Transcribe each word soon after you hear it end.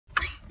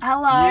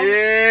Hello.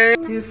 Yeah.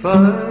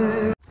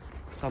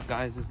 What's up,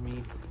 guys? It's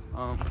me.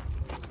 I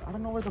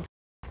don't know where the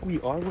we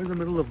are. We're in the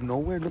middle of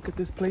nowhere. Look at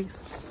this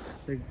place.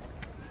 Like,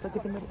 look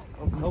at the middle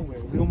of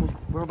nowhere.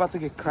 We're about to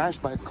get crashed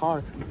by a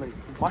car. Like,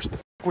 watch the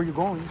where you're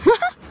going.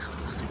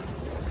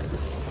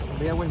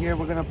 Yeah, we're here.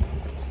 We're gonna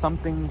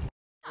something.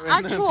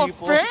 Actual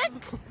frick?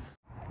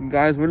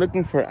 Guys, we're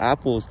looking for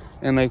apples,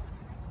 and like,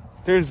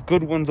 there's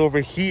good ones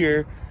over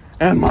here,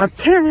 and my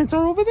parents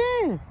are over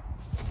there.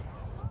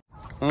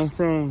 I'm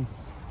from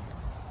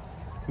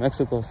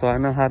Mexico, so I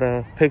know how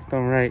to pick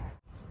them right.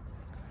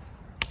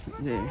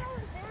 Yeah.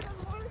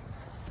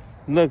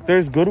 Look,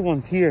 there's good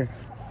ones here.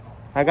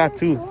 I got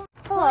 2.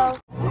 Hello.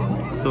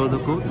 So the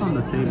goat's on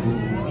the table,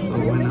 so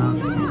we're not.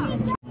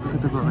 Look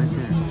at the goat right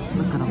there.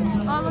 Look at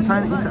him. I'm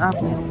trying to eat the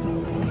apple,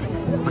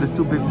 but it's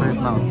too big for his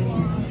mouth.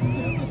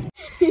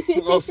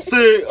 I'll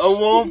say I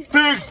want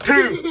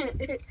pigtail.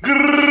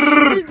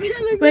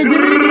 Wait, do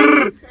it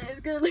again. It's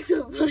gonna look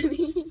so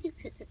funny.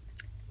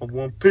 I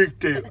want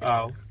pigtail.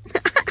 Ow.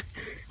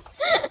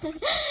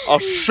 I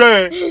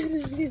say,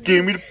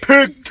 give me the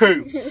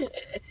pigtail.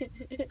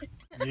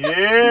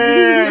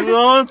 Yeah, that's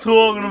what I'm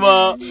talking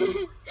about.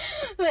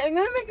 Wait, I'm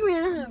gonna make me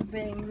have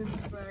bangs in the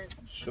front.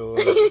 Sure.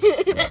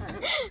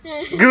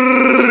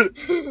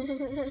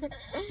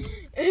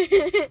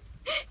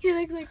 He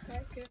looks like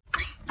Parker.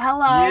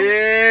 Hello.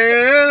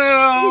 Yeah.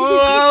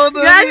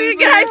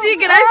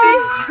 Can I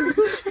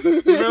see?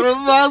 None of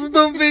us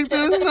don't pick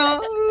this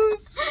now.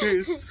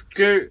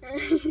 Skirt.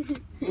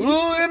 Ooh,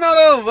 you know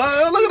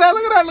that. Look at that.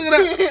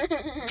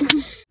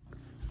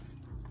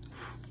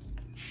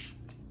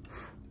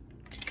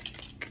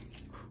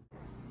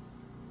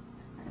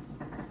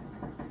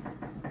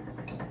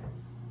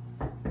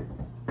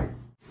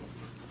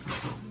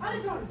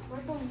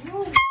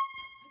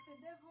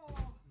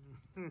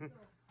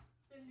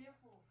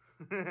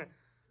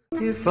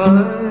 If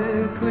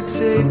I could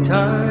save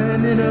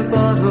time in a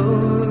bottle,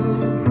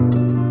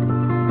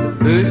 the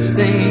first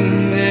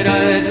thing that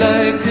I'd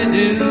like to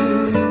do.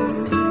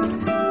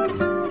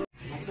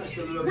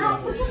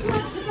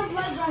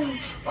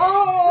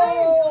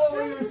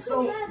 Oh, you're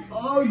so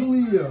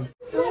ugly.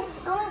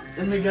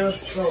 And the girl's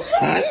so.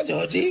 Hi,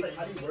 Georgie. Like,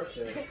 how do you work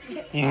this?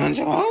 You want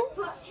your home?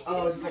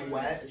 Oh, it's like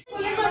wet.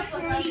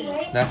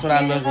 That's what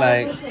I look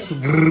like.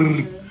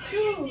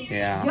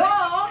 Yeah.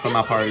 For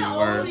my party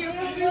work.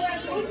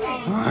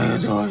 Hi,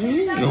 Georgie.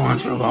 You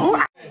want your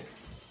home?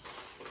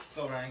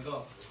 Go, Ryan,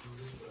 go.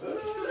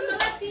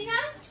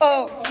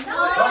 Oh. Oh,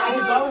 I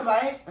can go,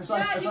 right? That's why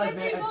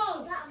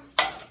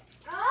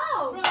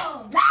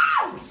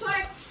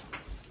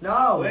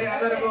No! Wait, I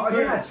gotta go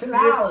first. Chill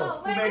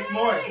out. Who makes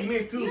more? He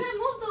made 2. You gotta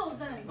move those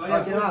then. Oh,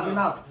 yeah, Get him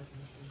out.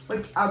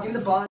 Wait, I'll give him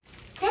the ball.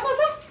 ¿Qué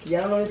pasó?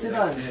 Ya no lo hice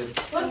nada.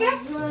 ¿Por qué?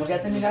 Porque ya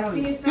terminaron.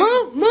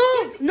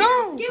 Move,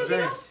 no.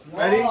 Okay,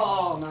 ready?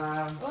 Oh,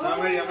 man.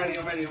 I'm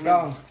ready.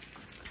 Go.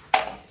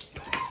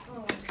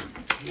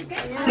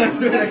 I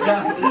swear to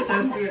God.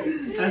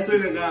 I swear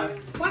to God.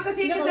 ¿Cuánto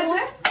sigue que hacer?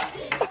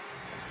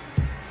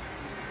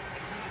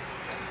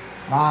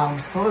 Wow, I'm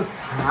so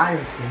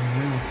tired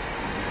today.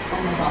 Oh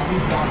my God, who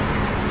dropped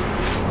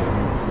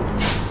this?